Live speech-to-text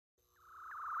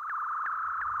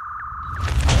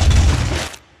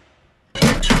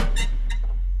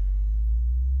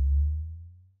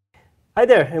Hi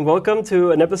there, and welcome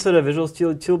to an episode of Visual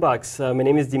Studio Toolbox. My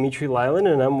name is Dimitri Lylan,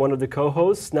 and I'm one of the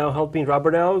co-hosts, now helping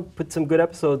Robert out put some good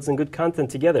episodes and good content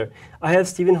together. I have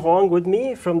Stephen Huang with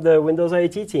me from the Windows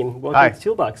IoT team. Welcome to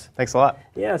Toolbox. Thanks a lot.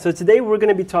 Yeah, so today we're going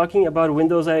to be talking about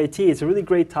Windows IoT. It's a really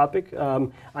great topic.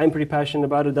 I'm pretty passionate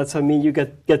about it. That's how me and you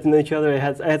get to know each other. I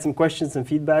had some questions and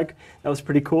feedback. That was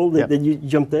pretty cool that you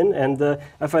jumped in, and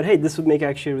I thought, hey, this would make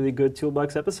actually a really good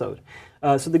Toolbox episode.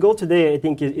 So the goal today, I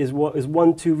think, is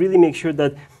one to really make sure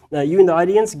that you in the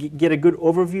audience get a good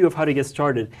overview of how to get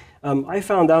started. I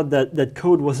found out that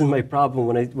code wasn't my problem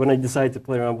when I decided to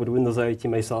play around with Windows IoT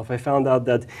myself. I found out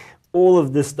that all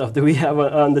of this stuff that we have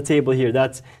on the table here,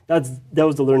 that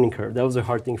was the learning curve. That was a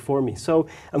hard thing for me. So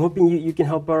I'm hoping you can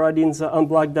help our audience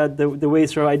unblock that the way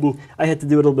through. I had to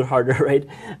do it a little bit harder, right?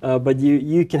 But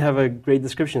you can have a great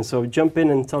description. So jump in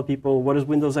and tell people, what is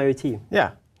Windows IoT?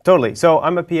 Yeah. Totally. So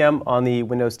I'm a PM on the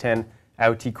Windows 10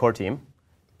 IoT core team,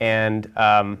 and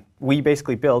we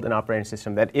basically build an operating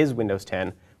system that is Windows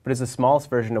 10, but it's the smallest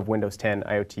version of Windows 10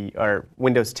 IoT, or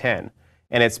Windows 10,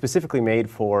 and it's specifically made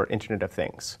for Internet of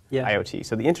Things, IoT.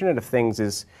 So the Internet of Things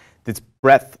is this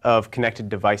breadth of connected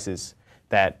devices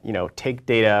that take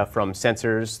data from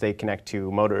sensors, they connect to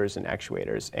motors and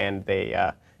actuators, and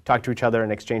they talk to each other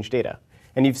and exchange data.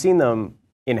 And you've seen them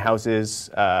in houses,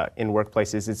 in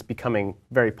workplaces. It's becoming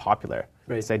very popular.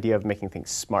 Right. This idea of making things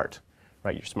smart,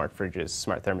 right? Your smart fridges,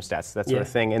 smart thermostats, that sort of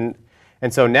thing.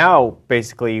 And so now,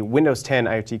 basically, Windows 10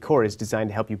 IoT Core is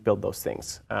designed to help you build those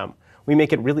things. We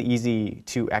make it really easy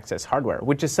to access hardware,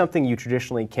 which is something you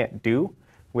traditionally can't do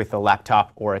with a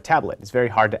laptop or a tablet. It's very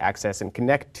hard to access and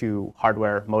connect to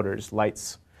hardware, motors,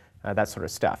 lights, that sort of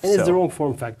stuff. And it's the wrong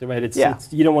form factor, right?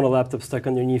 You don't want a laptop stuck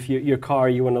underneath your car.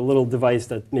 You want a little device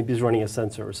that maybe is running a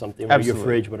sensor or something, or your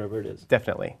fridge, whatever it is.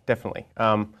 Definitely, definitely.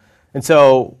 And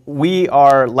so we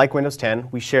are like Windows 10.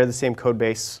 We share the same code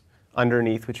base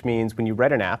underneath, which means when you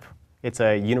write an app, it's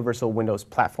a universal Windows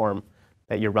platform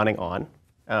that you're running on.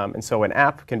 And so an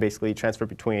app can basically transfer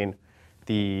between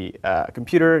the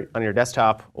computer on your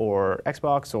desktop or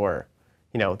Xbox or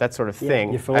that sort of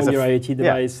thing. Your phone, your IoT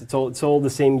device, it's all the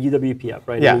same UWP app,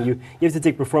 right? Yeah. I mean, you have to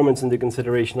take performance into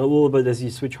consideration a little bit as you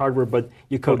switch hardware, but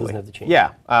your code doesn't have to change.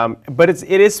 Yeah, but it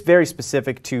is very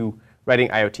specific to writing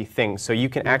IoT things. So you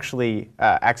can actually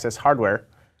access hardware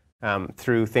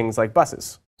through things like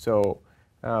buses. So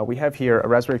we have here a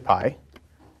Raspberry Pi,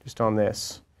 just on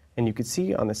this. And you can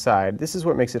see on the side, this is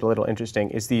what makes it a little interesting,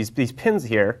 is these pins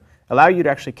here allow you to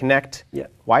actually connect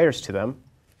wires to them.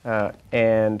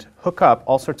 And hook up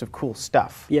all sorts of cool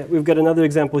stuff. Yeah, we've got another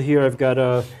example here. I've got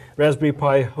a Raspberry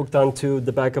Pi hooked onto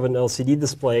the back of an LCD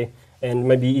display, and it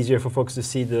might be easier for folks to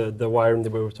see the wiring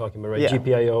that we were talking about, right? Yeah.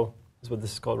 GPIO is what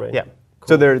this is called, right? Yeah. Cool.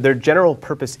 So they're general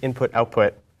purpose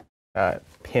input-output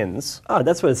pins. Oh,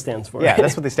 that's what it stands for. Yeah,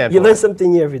 that's what they stand for. You learn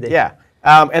something new every day. Yeah.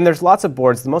 And there's lots of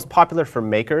boards. The most popular for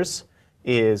makers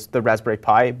is the Raspberry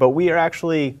Pi, but we are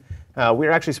actually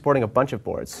supporting a bunch of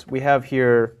boards. We have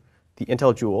here the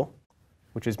Intel Jewel,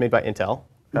 which is made by Intel.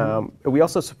 We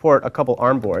also support a couple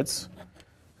ARM boards,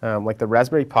 like the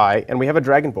Raspberry Pi, and we have a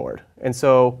Dragon board. And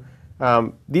so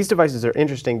these devices are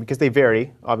interesting because they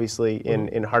vary, obviously,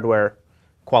 in hardware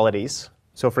qualities.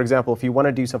 So for example, if you want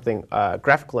to do something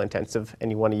graphical intensive and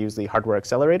you want to use the hardware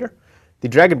accelerator, the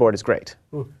Dragon board is great.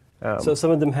 So some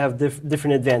of them have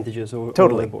different advantages over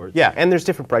Totally. other boards. Yeah, and there's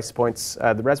different price points.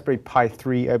 The Raspberry Pi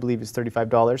 3, I believe, is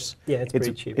 $35. Yeah, it's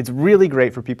pretty cheap. It's really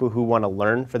great for people who want to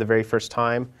learn for the very first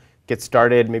time, get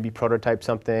started, maybe prototype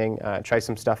something, try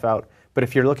some stuff out. But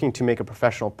if you're looking to make a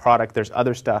professional product, there's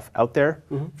other stuff out there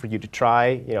for you to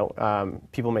try.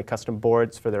 People make custom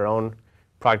boards for their own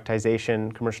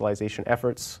productization, commercialization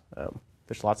efforts.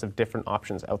 There's lots of different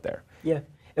options out there. Yeah.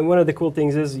 And one of the cool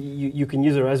things is you can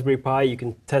use a Raspberry Pi, you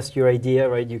can test your idea,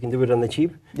 right? You can do it on the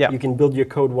cheap. Yeah. You can build your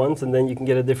code once, and then you can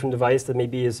get a different device that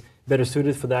maybe is better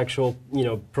suited for the actual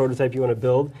prototype you want to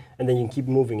build, and then you can keep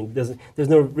moving. There's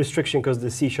no restriction because the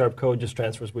C# code just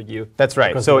transfers with you. That's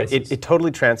right. So it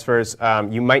totally transfers.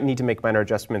 You might need to make minor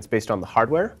adjustments based on the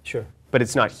hardware. Sure. But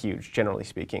it's not huge, generally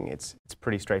speaking. It's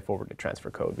pretty straightforward to transfer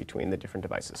code between the different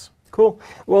devices. Cool.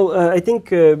 Well, I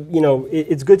think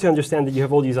it's good to understand that you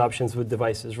have all these options with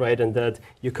devices, right? And that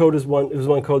your code is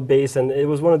one code base, and it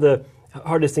was one of the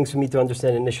hardest things for me to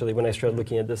understand initially when I started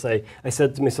looking at this. I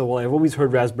said to myself, well, I've always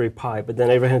heard Raspberry Pi, but then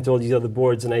I ran into all these other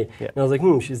boards, and I was like,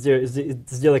 is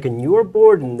there like a newer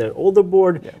board and an older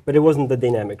board? Yeah. But it wasn't that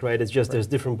dynamic, right? It's just there's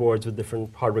different boards with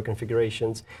different hardware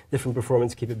configurations, different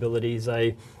performance capabilities.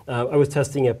 I was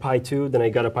testing a Pi 2, then I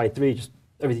got a Pi 3,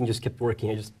 everything just kept working.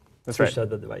 I just switched out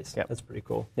the device. Yep. That's pretty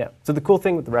cool. Yeah. So the cool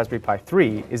thing with the Raspberry Pi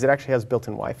 3 is it actually has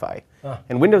built-in Wi-Fi.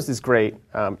 And Windows is great,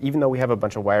 even though we have a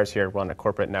bunch of wires here, we're on a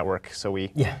corporate network, so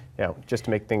we, just to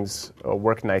make things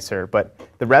work nicer. But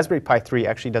the Raspberry Pi 3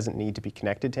 actually doesn't need to be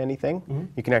connected to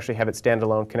anything. You can actually have it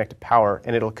standalone, connect to power,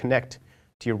 and it'll connect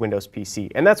to your Windows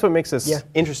PC. And that's what makes this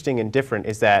interesting and different,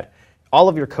 is that all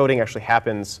of your coding actually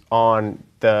happens on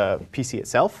the PC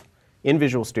itself in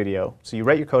Visual Studio. So you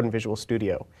write your code in Visual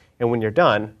Studio, and when you're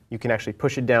done, you can actually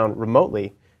push it down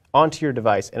remotely onto your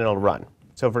device, and it'll run.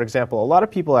 So for example, a lot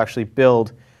of people actually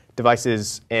build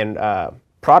devices and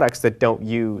products that don't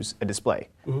use a display.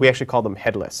 We actually call them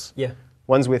headless.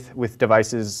 Ones with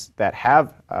devices that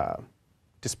have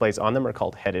displays on them are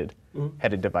called headed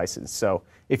devices. So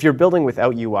if you're building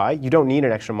without UI, you don't need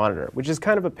an extra monitor, which is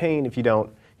kind of a pain if you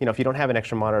don't have an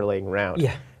extra monitor laying around.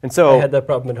 And so I had that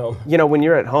problem at home. When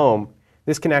you're at home,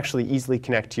 this can actually easily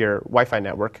connect to your Wi-Fi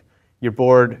network. Your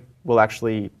board will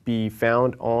actually be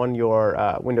found on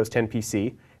your Windows 10 PC,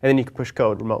 and then you can push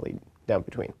code remotely down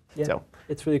between. So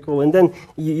it's really cool. And then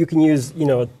you can use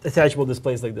attachable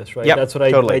displays like this, right? That's what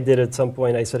I did at some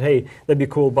point. I said, hey, that'd be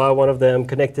cool. Buy one of them,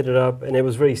 connected it up, and it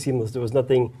was very seamless. There was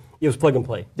nothing. It was plug and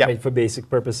play, right, for basic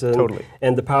purposes.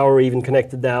 And the power even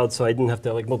connected out, so I didn't have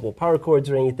to have multiple power cords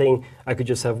or anything. I could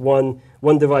just have one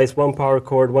device, one power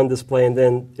cord, one display, and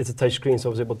then it's a touch screen, so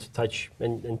I was able to touch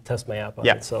and test my app on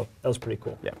it. So that was pretty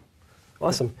cool.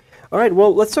 Awesome. All right,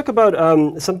 well, let's talk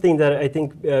about something that I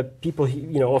think people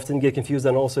often get confused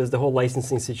on also, is the whole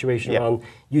licensing situation around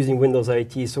using Windows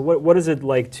IoT. So what is it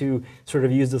like to sort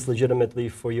of use this legitimately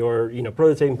for your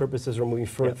prototyping purposes or moving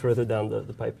further down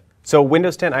the pipe? So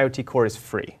Windows 10 IoT Core is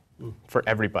free for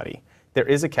everybody. There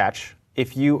is a catch.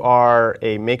 If you are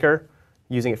a maker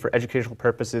using it for educational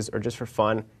purposes or just for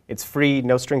fun, it's free,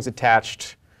 no strings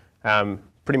attached,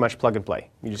 pretty much plug and play.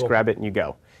 You just grab it and you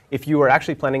go. If you are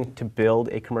actually planning to build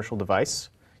a commercial device,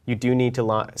 you do need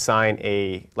to sign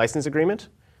a license agreement,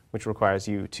 which requires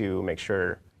you to make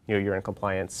sure you're in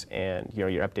compliance and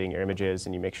you're updating your images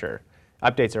and you make sure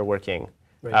updates are working,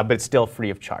 but it's still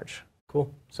free of charge.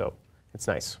 So it's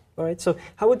nice. All right, so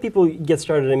how would people get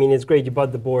started? I mean, it's great you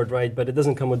bought the board, right? But it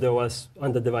doesn't come with the OS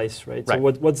on the device, right? So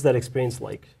what's that experience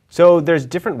like? So there's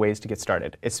different ways to get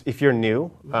started. If you're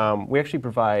new, we actually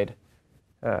provide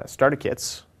starter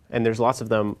kits. And there's lots of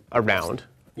them around.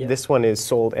 This one is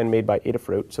sold and made by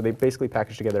Adafruit. So they basically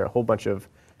package together a whole bunch of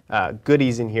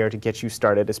goodies in here to get you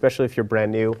started, especially if you're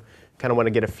brand new, kind of want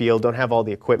to get a feel, don't have all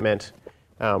the equipment.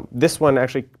 This one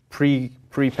actually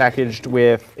pre-packaged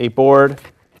with a board,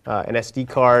 an SD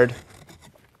card,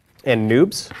 and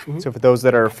noobs. So for those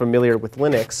that are familiar with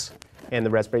Linux and the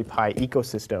Raspberry Pi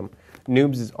ecosystem,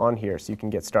 noobs is on here so you can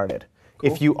get started.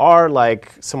 If you are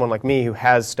like someone like me who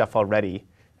has stuff already,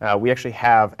 we actually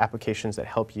have applications that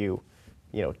help you,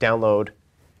 download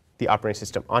the operating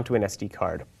system onto an SD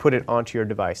card, put it onto your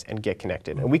device, and get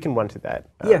connected. And we can run through that.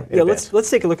 Let's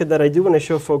take a look at that. I do want to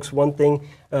show folks one thing.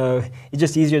 It's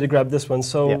just easier to grab this one.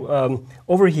 So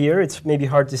over here, it's maybe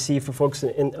hard to see for folks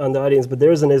on the audience, but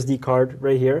there is an SD card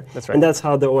right here. That's right. And that's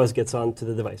how the OS gets onto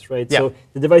the device, right? So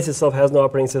the device itself has no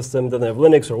operating system, doesn't have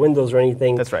Linux or Windows or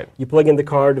anything. That's right. You plug in the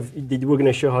card. We're going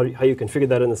to show how you configure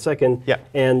that in a second.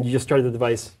 And you just start the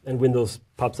device, and Windows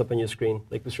pops up on your screen,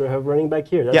 like we sort of have running back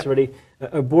here. That's already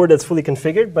a board that's fully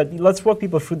configured, but let's walk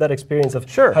people through that experience of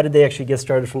how did they actually get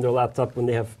started from their laptop when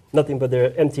they have nothing but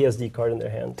their empty SD card in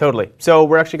their hand. Totally. So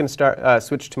we're actually going to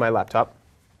switch to my laptop.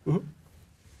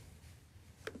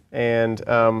 And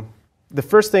the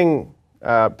first thing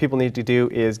people need to do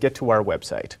is get to our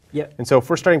website. And so if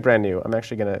we're starting brand new, I'm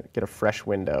actually going to get a fresh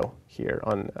window here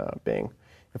on Bing.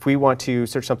 If we want to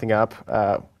search something up,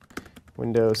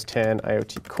 Windows 10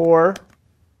 IoT Core,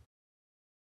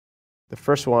 the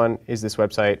first one is this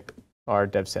website, our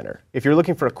Dev Center. If you're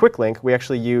looking for a quick link, we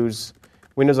actually use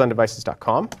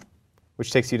windowsondevices.com,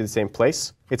 which takes you to the same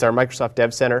place. It's our Microsoft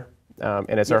Dev Center,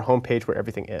 and it's our homepage where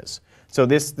everything is. So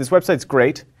this website's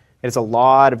great. It's a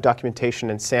lot of documentation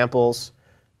and samples.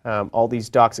 All these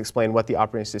docs explain what the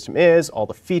operating system is, all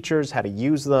the features, how to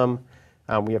use them.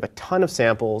 We have a ton of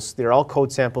samples. They're all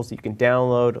code samples that you can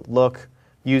download, look,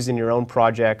 use in your own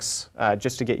projects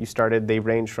just to get you started. They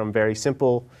range from very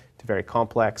simple to very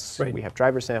complex. We have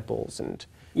driver samples and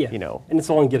and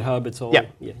it's all on GitHub. It's all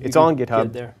it's all on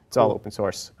GitHub. It's all open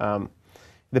source.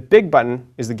 The big button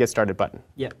is the Get Started button.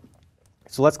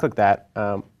 So let's click that.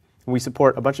 We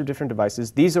support a bunch of different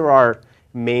devices. These are our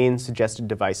main suggested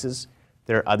devices.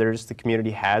 There are others. The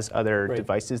community has other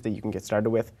devices that you can get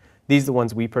started with. These are the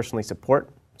ones we personally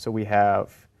support. So we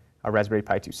have our Raspberry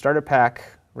Pi 2 starter pack,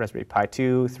 Raspberry Pi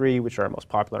 2, 3, which are our most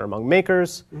popular among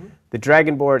makers, the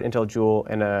Dragon board, Intel Joule,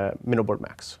 and a Minnowboard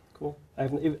Max. Cool.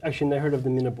 I've actually never heard of the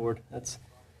Mina board. That's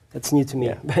new to me.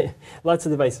 Yeah. Lots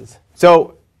of devices.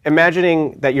 So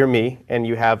imagining that you're me and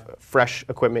you have fresh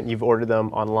equipment, you've ordered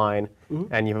them online,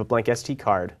 and you have a blank SD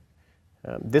card.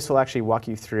 This will actually walk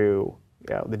you through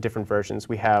the different versions.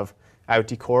 We have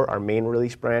IoT Core, our main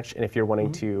release branch, and if you're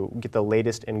wanting to get the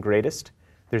latest and greatest,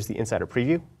 there's the Insider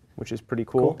Preview, which is pretty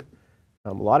cool.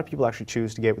 A lot of people actually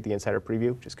choose to get with the Insider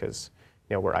Preview just because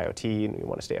we're IoT and we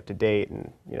want to stay up to date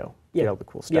and get all the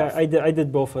cool stuff. Yeah, I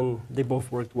did both, and they both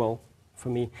worked well for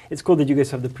me. It's cool that you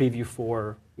guys have the preview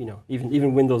for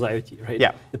even Windows IoT, right?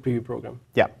 Yeah. The preview program.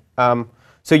 Yeah.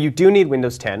 So you do need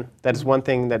Windows 10. That is one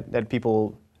thing that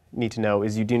people need to know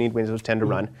is you do need Windows 10 to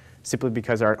run, simply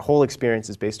because our whole experience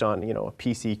is based on a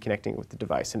PC connecting with the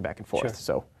device and back and forth.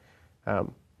 Sure.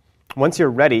 So once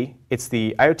you're ready, it's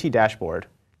the IoT dashboard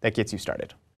that gets you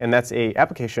started. And that's an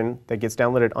application that gets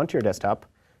downloaded onto your desktop.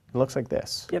 It looks like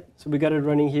this. Yep. So we got it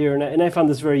running here, and I found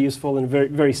this very useful and very,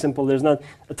 very simple. There's not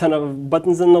a ton of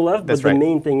buttons on the left, but the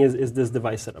main thing is this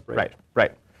device setup, right?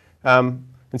 Right. And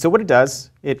so what it does,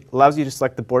 it allows you to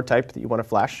select the board type that you want to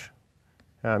flash,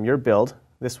 your build.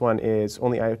 This one is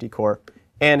only IoT Core,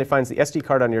 and it finds the SD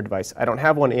card on your device. I don't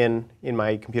have one in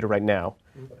my computer right now,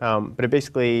 but it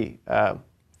basically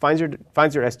finds your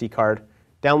SD card,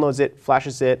 downloads it,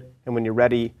 flashes it, and when you're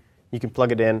ready, you can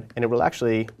plug it in, and it will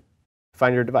actually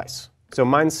find your device. So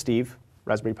mine's Steve,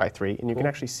 Raspberry Pi 3, and you can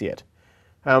actually see it.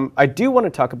 I do want to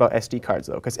talk about SD cards,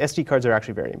 though, because SD cards are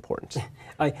actually very important.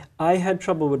 I had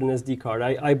trouble with an SD card.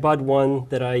 I bought one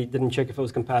that I didn't check if it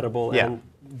was compatible, and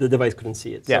the device couldn't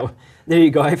see it. So there you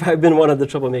go. I've been one of the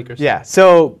troublemakers. Yeah.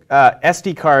 So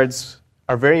SD cards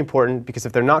are very important because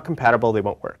if they're not compatible, they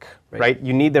won't work. Right?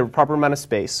 You need the proper amount of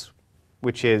space,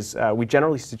 which is we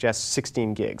generally suggest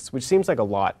 16 gigs, which seems like a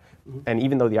lot. And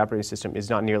even though the operating system is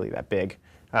not nearly that big,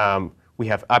 we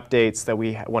have updates that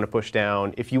we want to push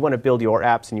down. If you want to build your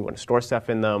apps and you want to store stuff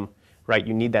in them, right,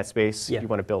 you need that space. You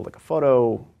want to build like a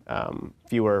photo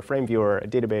viewer, frame viewer, a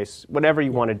database, whatever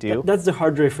you want to do. That's the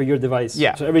hard drive for your device.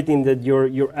 Yeah. So everything that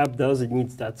your app does, it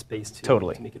needs that space to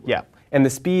make it work. Yeah. And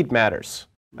the speed matters.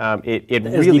 It the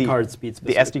really SD card speed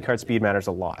the SD card speed matters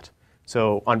a lot.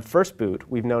 So on first boot,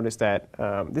 we've noticed that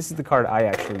this is the card I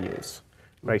actually use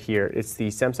right here. It's the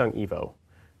Samsung Evo.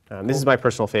 This is my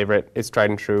personal favorite. It's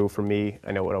tried and true for me.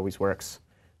 I know it always works.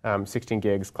 16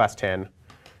 gigs, class 10.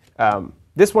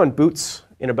 This one boots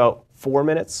in about 4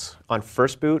 minutes on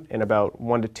first boot and about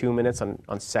 1 to 2 minutes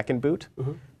on second boot.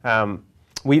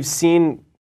 We've seen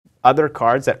other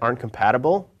cards that aren't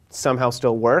compatible somehow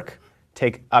still work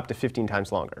take up to 15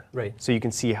 times longer. Right. So you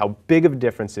can see how big of a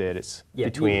difference it is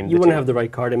between you want to have the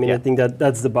right card. I mean, I think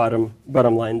that's the bottom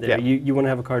line there. You want to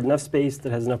have a card enough space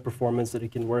that has enough performance that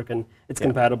it can work and it's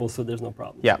compatible, so there's no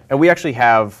problem. Yeah, and we actually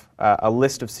have a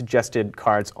list of suggested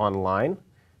cards online.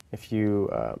 If you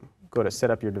go to set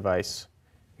up your device,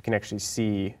 you can actually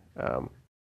see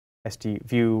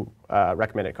view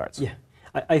recommended cards. Yeah.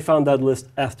 I found that list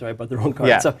after I bought the wrong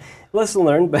card. So lesson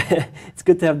learned, but it's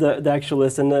good to have the actual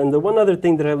list. And then the one other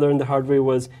thing that I learned the hard way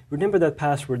was remember that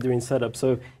password during setup.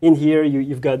 So in here,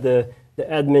 you've got the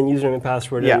admin username and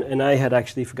password, and I had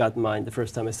actually forgotten mine the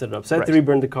first time I set it up. So I had to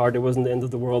reburn the card. It wasn't the end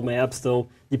of the world. My app's still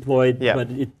deployed,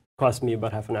 but it cost me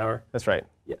about half an hour. That's right.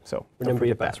 Yeah. So remember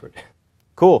your password.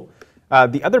 Cool.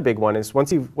 The other big one is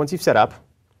once you've set up,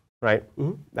 right,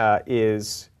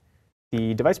 is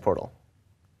the device portal,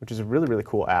 which is a really, really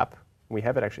cool app. We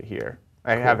have it actually here.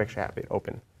 I have it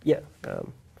open. Yeah.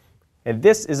 And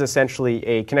this is essentially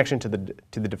a connection to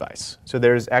the device. So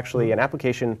there's actually an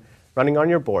application running on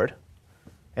your board,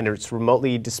 and it's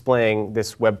remotely displaying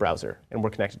this web browser, and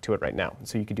we're connected to it right now.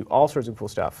 So you can do all sorts of cool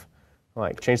stuff,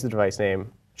 like change the device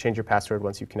name, change your password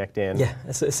once you connect in. Yeah,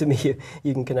 assuming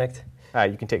you can connect.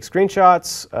 You can take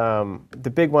screenshots. The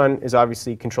big one is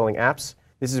obviously controlling apps.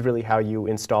 This is really how you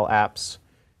install apps,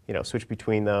 switch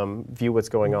between them, view what's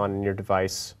going on in your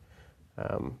device.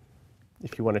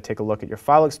 If you want to take a look at your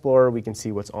file explorer, we can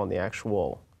see what's on the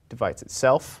actual device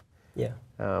itself. Yeah.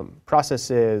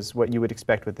 Processes, what you would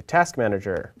expect with the task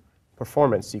manager.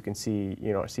 Performance, you can see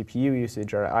our CPU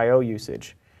usage, our I/O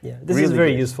usage. Yeah, this is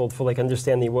very useful for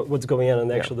understanding what's going on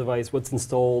the actual device, what's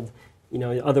installed.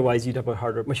 Otherwise you'd have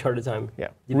a much harder time. Yeah,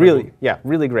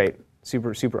 really great.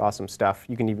 Super awesome stuff.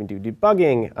 You can even do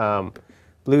debugging.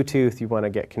 Bluetooth, you want to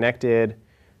get connected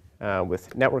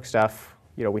with network stuff,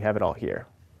 we have it all here.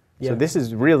 Yeah. So this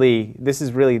is really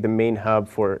the main hub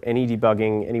for any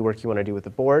debugging, any work you want to do with the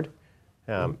board.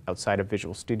 Outside of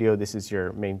Visual Studio, this is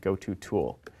your main go-to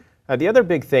tool. The other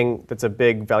big thing that's a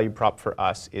big value prop for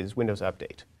us is Windows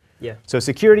Update. Yeah. So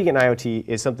security in IoT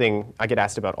is something I get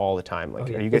asked about all the time.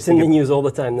 Like, are you guys it's in the news all the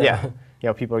time now. Yeah.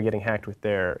 people are getting hacked with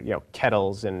their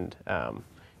kettles and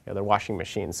their washing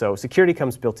machines. So security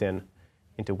comes built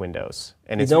into Windows.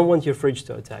 And you don't want your fridge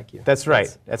to attack you. That's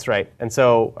right. That's right. And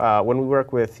so when we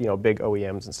work with big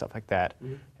OEMs and stuff like that,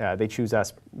 they choose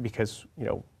us because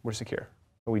we're secure.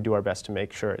 And we do our best to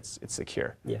make sure it's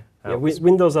secure. Yeah.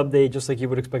 Windows Update, just like you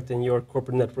would expect in your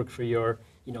corporate network for your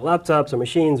laptops or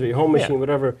machines or your home machine,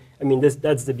 whatever. I mean,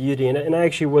 that's the beauty. And I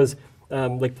actually was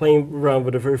like playing around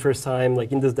for the very first time,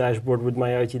 like in this dashboard with my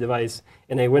IoT device,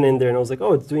 and I went in there and I was like,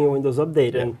 oh, it's doing a Windows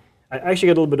Update. And I actually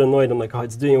got a little bit annoyed. I'm like, oh,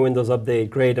 it's doing a Windows Update,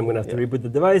 great, I'm going to have to reboot the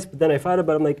device. But then I thought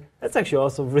about it, I'm like, that's actually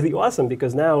also really awesome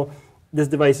because now this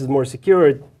device is more secure,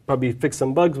 it probably fix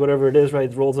some bugs, whatever it is,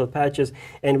 right? It rolls out patches,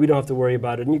 and we don't have to worry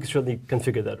about it. And you can certainly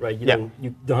configure that, right? You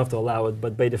don't have to allow it,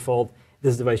 but by default,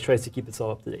 this device tries to keep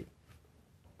itself up to date.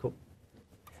 Cool.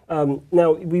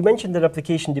 Now, we mentioned that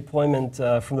application deployment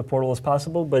from the portal is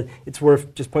possible, but it's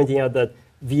worth just pointing out that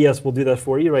VS will do that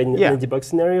for you, right, in the debug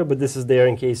scenario, but this is there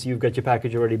in case you've got your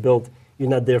package already built. You're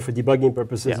not there for debugging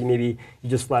purposes. Maybe you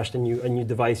just flashed a new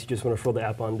device. You just want to throw the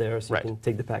app on there so you can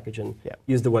take the package and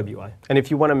use the web UI. And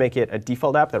if you want to make it a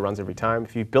default app that runs every time,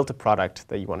 if you built a product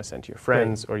that you want to send to your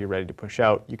friends or you're ready to push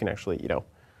out, you can actually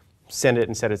send it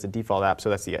and set it as a default app.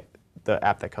 So that's the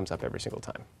app that comes up every single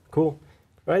time. Cool.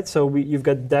 Right, so you've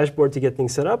got the dashboard to get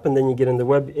things set up, and then you get in the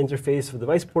web interface of the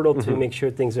device portal to make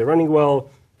sure things are running well.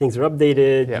 Things are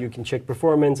updated. You can check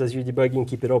performance as you're debugging,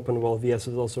 keep it open while VS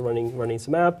is also running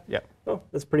some app. Oh,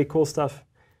 that's pretty cool stuff.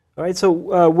 All right, so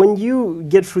when you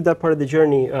get through that part of the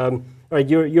journey, all right,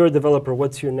 you're a developer.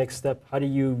 What's your next step? How do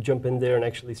you jump in there and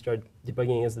actually start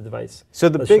debugging as the device? So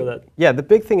the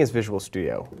big thing is Visual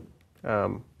Studio,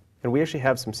 and we actually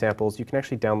have some samples. You can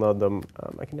actually download them.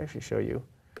 I can actually show you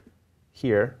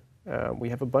here. We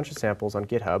have a bunch of samples on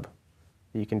GitHub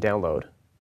that you can download.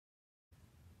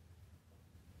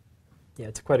 Yeah,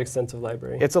 it's a quite extensive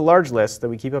library. It's a large list that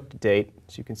we keep up to date.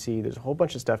 So you can see there's a whole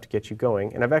bunch of stuff to get you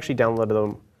going. And I've actually downloaded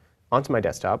them onto my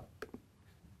desktop.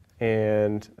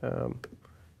 And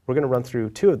we're going to run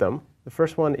through two of them. The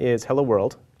first one is Hello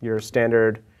World, your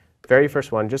standard, very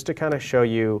first one, just to kind of show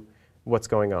you what's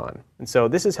going on. And so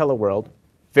this is Hello World.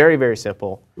 Very, very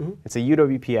simple. It's a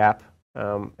UWP app.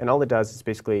 And all it does is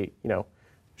basically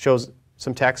shows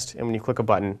some text, and when you click a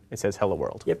button, it says Hello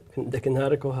World. Yep, the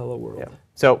canonical Hello World.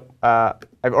 So I've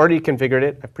already configured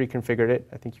it. I've pre-configured it.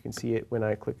 I think you can see it when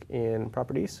I click in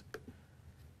Properties.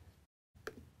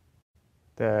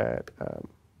 That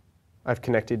I've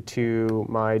connected to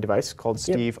my device called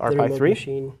Steve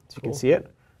RPi3. So you can see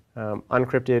it.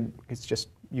 Unencrypted, it's just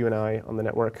you and I on the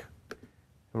network.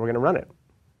 And we're going to run it.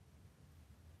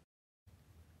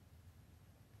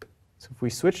 So if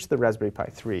we switch to the Raspberry Pi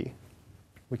 3,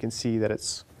 we can see that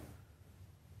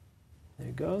there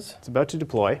it goes. It's about to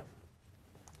deploy.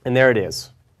 And there it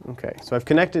is. OK, so I've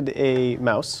connected a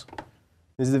mouse.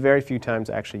 This is the very few times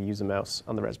I actually use a mouse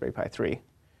on the Raspberry Pi 3.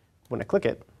 When I click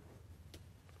it,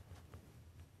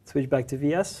 switch back to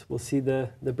VS. We'll see the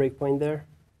breakpoint there.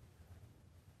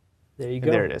 There you go.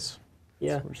 And there it is.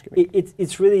 Yeah, so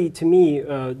it's really, to me,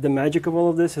 the magic of all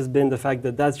of this has been the fact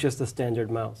that that's just a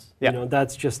standard mouse.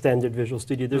 That's just standard Visual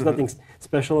Studio. There's nothing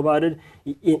special about it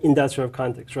in that sort of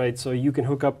context, right? So you can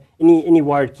hook up any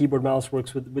wired keyboard mouse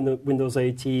works with Windows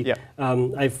IoT.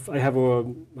 I have a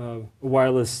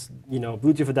wireless,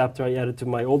 Bluetooth adapter I added to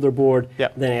my older board.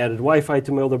 Then I added Wi-Fi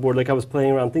to my older board. Like I was playing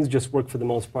around, things just work for the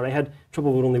most part. I had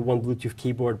trouble with only one Bluetooth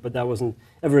keyboard, but that wasn't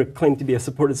ever claimed to be a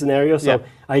supported scenario. So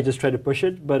I just tried to push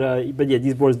it, but yeah,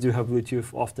 these boards do have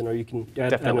Bluetooth often, or you can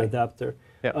add an adapter.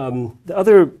 The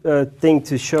other thing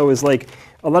to show is like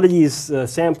a lot of these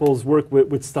samples work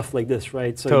with stuff like this,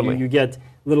 right? So you get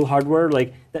little hardware.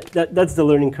 Like that's the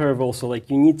learning curve also. Like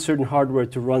you need certain hardware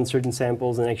to run certain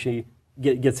samples and actually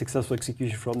get successful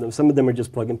execution from them. Some of them are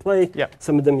just plug and play.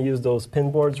 Some of them use those pin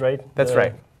boards, right? That's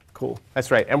right. Cool. That's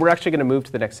right. And we're actually going to move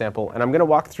to the next sample. And I'm going to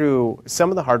walk through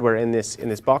some of the hardware in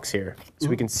this box here so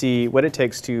we can see what it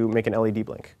takes to make an LED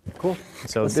blink. Cool.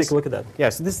 So let's take a look at that. Yeah,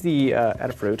 so this is the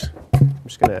Adafruit. I'm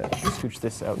just going to scooch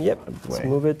this out. Let's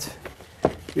move it.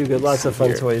 You've got lots of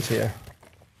fun toys here.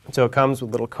 So it comes with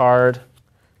a little card.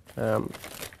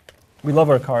 We love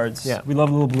our cards. We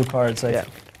love little blue cards. I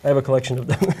have a collection of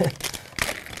them.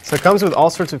 So it comes with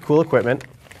all sorts of cool equipment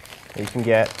that you can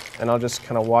get. And I'll just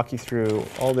kind of walk you through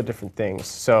all the different things.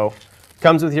 So it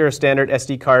comes with here a standard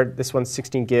SD card. This one's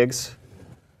 16 gigs.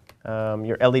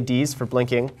 Your LEDs for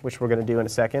blinking, which we're going to do in a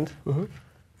second.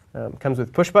 Comes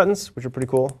with push buttons, which are pretty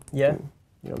cool.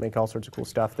 Make all sorts of cool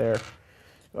stuff there.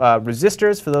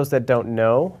 Resistors, for those that don't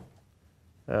know,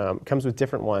 comes with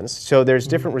different ones. So there's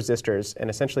different resistors, and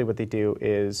essentially what they do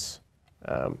is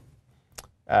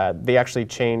they actually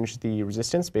change the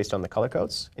resistance based on the color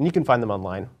codes. And you can find them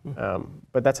online.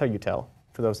 But that's how you tell,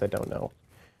 for those that don't know.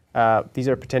 These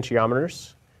are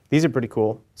potentiometers. These are pretty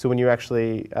cool. So when you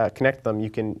actually connect them, you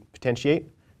can potentiate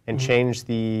and change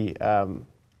the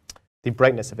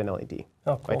brightness of an LED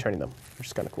by turning them, which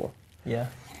is kind of cool. Yeah.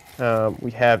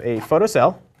 We have a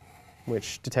photocell,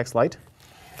 which detects light.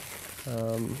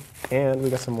 And we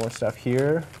got some more stuff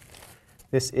here.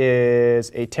 This is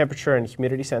a temperature and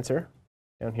humidity sensor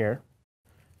down here.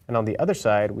 And on the other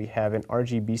side, we have an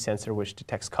RGB sensor, which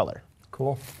detects color.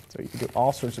 Cool. So you can do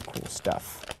all sorts of cool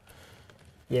stuff.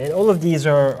 Yeah, and all of these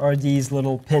are these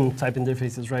little pin type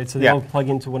interfaces, right? So they all plug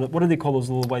into what do they call those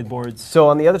little whiteboards? So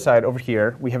on the other side over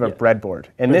here, we have a breadboard.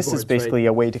 And this is basically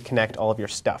a way to connect all of your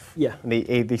stuff. Yeah. And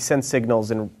they send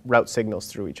signals and route signals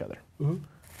through each other.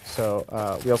 So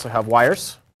we also have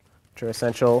wires, which are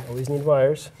essential. Always need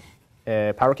wires.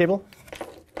 Power cable.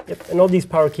 Yep, and all these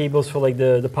power cables for like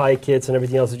the Pi kits and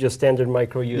everything else are just standard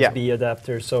micro USB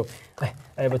adapters. So I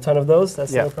have a ton of those.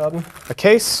 That's no problem. A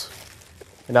case,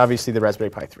 and obviously the Raspberry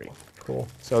Pi 3. Cool.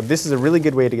 So this is a really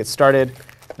good way to get started.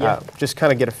 Just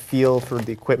kind of get a feel for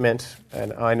the equipment.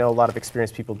 And I know a lot of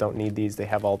experienced people don't need these. They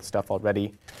have all the stuff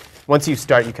already. Once you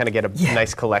start, you kind of get a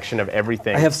nice collection of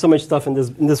everything. I have so much stuff in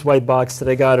this white box that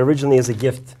I got originally as a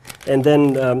gift. And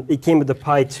then it came with the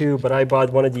Pi 2, but I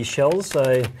bought one of these shells.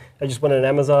 I just went on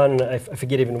Amazon, and I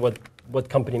forget even what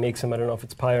company makes them. I don't know if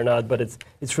it's Pi or not, but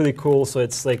it's really cool. So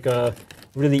it's like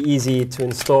really easy to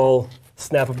install,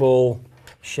 snappable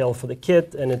shell for the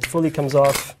kit, and it fully comes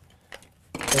off.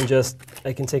 And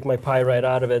I can take my Pi right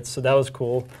out of it. So that was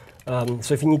cool.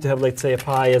 So if you need to have, let's say, a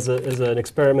Pi as an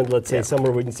experiment, let's say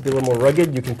somewhere where it needs to be a little more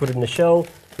rugged, you can put it in a shell.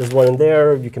 There's one in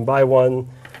there. You can buy one.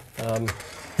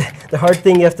 The hard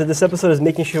thing after this episode is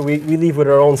making sure we leave with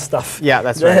our own stuff. Yeah,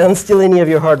 that's right. Don't steal any of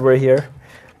your hardware here.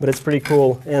 But it's pretty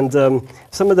cool. And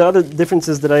some of the other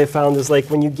differences that I found is like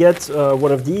when you get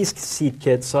one of these seed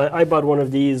kits. So I bought one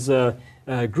of these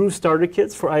Groove starter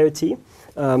kits for IoT.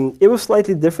 It was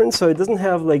slightly different, so it doesn't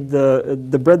have like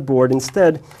the breadboard.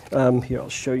 Instead, here I'll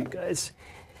show you guys.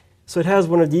 So it has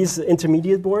one of these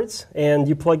intermediate boards, and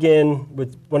you plug in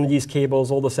with one of these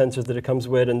cables all the sensors that it comes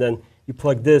with, and then you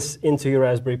plug this into your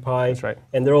Raspberry Pi. That's right.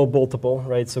 And they're all boltable,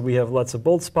 right? So we have lots of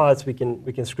bolt spots. We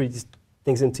can screw these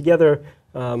things in together,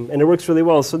 and it works really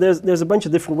well. So there's a bunch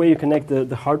of different ways you connect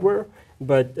the hardware,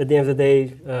 but at the end of the day,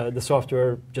 the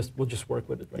software will just work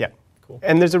with it. Right? Yeah.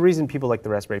 And there's a reason people like the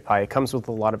Raspberry Pi. It comes with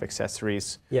a lot of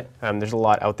accessories. Yeah. There's a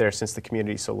lot out there since the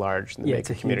community is so large, and the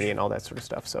maker community and all that sort of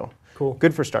stuff. So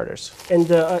good for starters.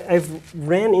 And I've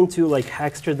ran into like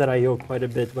Hackster.io quite a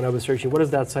bit when I was searching. What is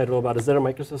that site all about? Is that a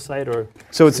Microsoft site or?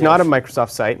 So it's not a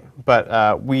Microsoft site,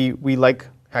 but we like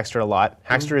Hackster a lot.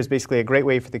 Hackster is basically a great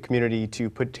way for the community to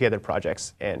put together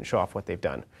projects and show off what they've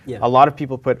done. Yeah. A lot of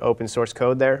people put open source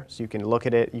code there, so you can look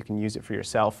at it, you can use it for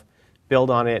yourself. Build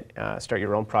on it, start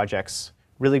your own projects.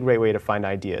 Really great way to find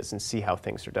ideas and see how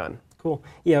things are done. Cool.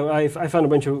 Yeah, I found a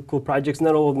bunch of cool projects.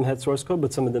 Not all of them had source code,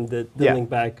 but some of them did link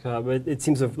back. But it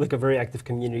seems like a very active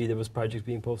community. There was projects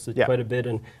being posted quite a bit,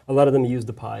 and a lot of them use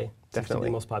the Pi. Definitely.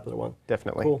 The most popular one.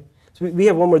 Definitely. Cool. So we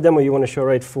have one more demo you want to show,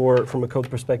 right, from a code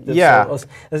perspective. Yeah.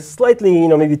 So slightly,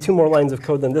 maybe 2 more lines of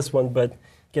code than this one, but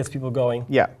gets people going.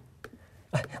 Yeah.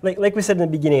 Like we said in the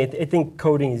beginning, I think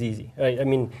coding is easy, right? I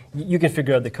mean, you can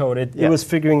figure out the code. It was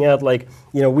figuring out, like,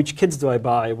 which kits do I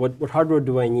buy? What hardware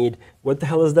do I need? What the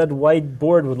hell is that white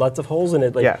board with lots of holes in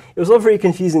it? Like, it was all very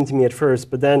confusing to me at first,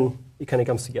 but then it kind of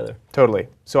comes together. Totally.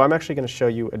 So I'm actually going to show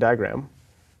you a diagram.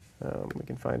 We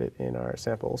can find it in our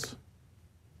samples.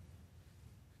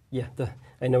 Yeah,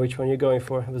 I know which one you're going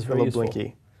for. It was very useful.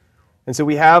 Blinky. And so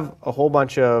we have a whole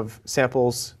bunch of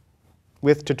samples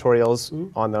with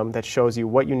tutorials on them that shows you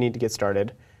what you need to get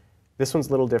started. This one's a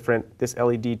little different. This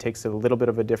LED takes a little bit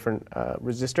of a different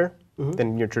resistor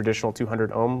than your traditional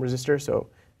 200 ohm resistor, so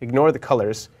ignore the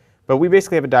colors. But we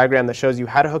basically have a diagram that shows you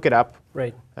how to hook it up.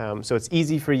 Right. So it's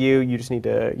easy for you. You just need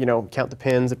to count the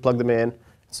pins and plug them in.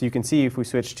 So you can see if we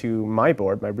switch to my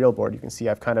board, my real board, you can see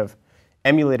I've kind of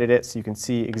emulated it so you can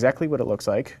see exactly what it looks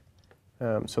like.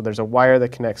 So there's a wire that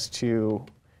connects to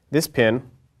this pin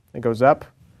that goes up.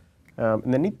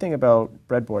 And the neat thing about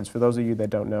breadboards, for those of you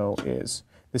that don't know, is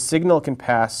the signal can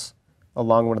pass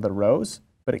along one of the rows,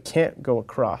 but it can't go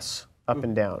across, up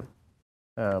and down,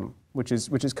 which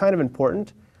is kind of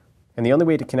important. And the only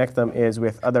way to connect them is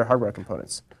with other hardware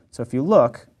components. So if you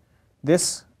look,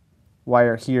 this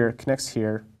wire here connects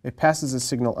here. It passes a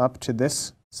signal up to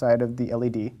this side of the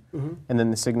LED, and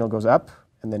then the signal goes up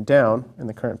and then down, and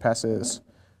the current passes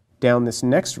down this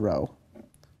next row,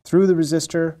 through the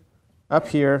resistor, up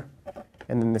here,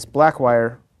 and then this black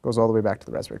wire goes all the way back to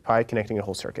the Raspberry Pi, connecting a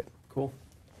whole circuit. Cool.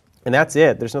 And that's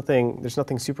it. There's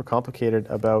nothing super complicated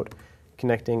about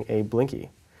connecting a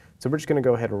Blinky. So we're just going to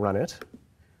go ahead and run it.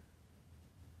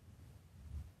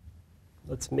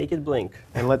 Let's make it blink.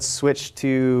 And let's switch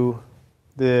to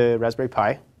the Raspberry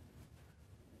Pi.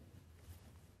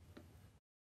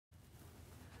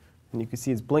 And you can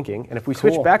see it's blinking. And if we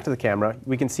switch back to the camera,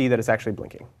 we can see that it's actually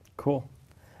blinking. Cool.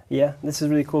 Yeah, this is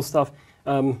really cool stuff.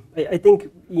 I think,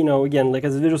 again, like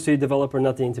as a Visual Studio developer,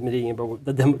 nothing intimidating about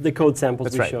the code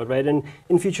samples we showed, right? And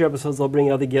in future episodes, I'll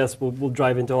bring other guests. We'll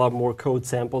drive into a lot more code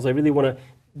samples. I really want to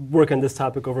work on this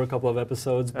topic over a couple of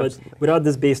episodes, but without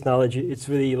this base knowledge, it's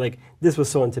really like, this was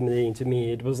so intimidating to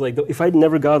me. It was like, if I'd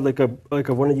never got like a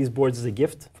one of these boards as a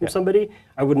gift from somebody,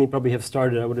 I wouldn't probably have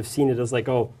started. I would have seen it as like,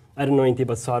 oh, I don't know anything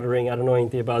about soldering. I don't know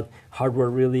anything about hardware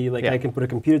really. Like I can put a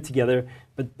computer together,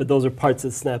 but those are parts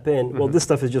that snap in. Well, this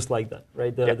stuff is just like that,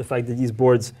 right? The fact that these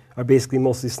boards are basically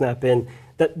mostly snap in.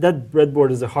 That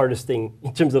breadboard is the hardest thing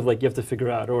in terms of like you have to figure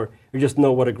out, or you just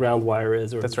know what a ground wire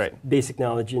is, or basic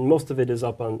knowledge. And most of it is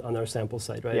up on our sample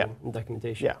site, right? In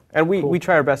documentation. Yeah, and we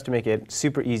try our best to make it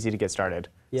super easy to get started,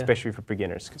 especially for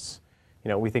beginners, because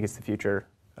we think it's the future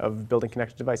of building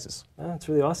connected devices. That's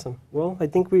really awesome. Well, I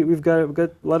think we've got a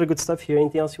lot of good stuff here.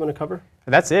 Anything else you want to cover?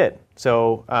 That's it.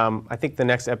 So I think the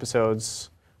next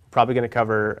episode's probably going to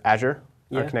cover Azure,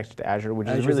 or connected to Azure, which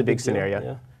is a really big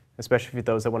scenario, especially for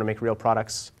those that want to make real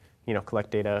products, collect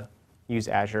data, use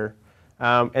Azure,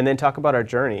 and then talk about our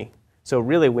journey. So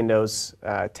really Windows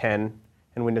 10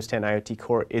 and Windows 10 IoT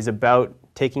Core is about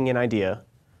taking an idea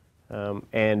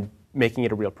and making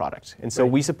it a real product. And so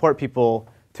we support people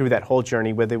through that whole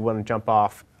journey, whether they want to jump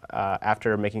off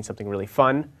after making something really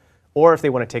fun, or if they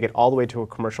want to take it all the way to a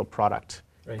commercial product,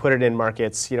 put it in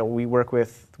markets. We work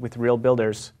with real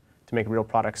builders to make real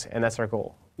products, and that's our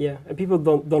goal. Yeah, and people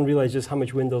don't realize just how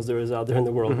much Windows there is out there in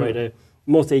the world, right?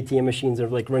 Most ATM machines are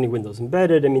like running Windows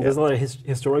embedded. I mean, there's a lot of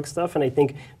historic stuff, and I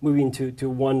think moving to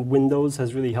one Windows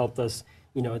has really helped us,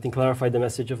 I think clarify the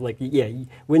message of like,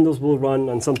 Windows will run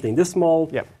on something this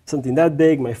small, something that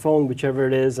big, my phone, whichever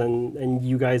it is, and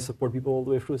you guys support people all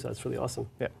the way through, so that's really awesome.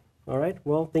 Yeah. All right,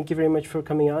 well, thank you very much for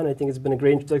coming on. I think it's been a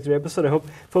great introductory episode. I hope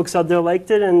folks out there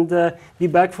liked it, and be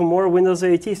back for more Windows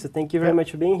IoT, so thank you very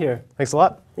much for being here. Thanks a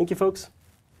lot. Thank you, folks.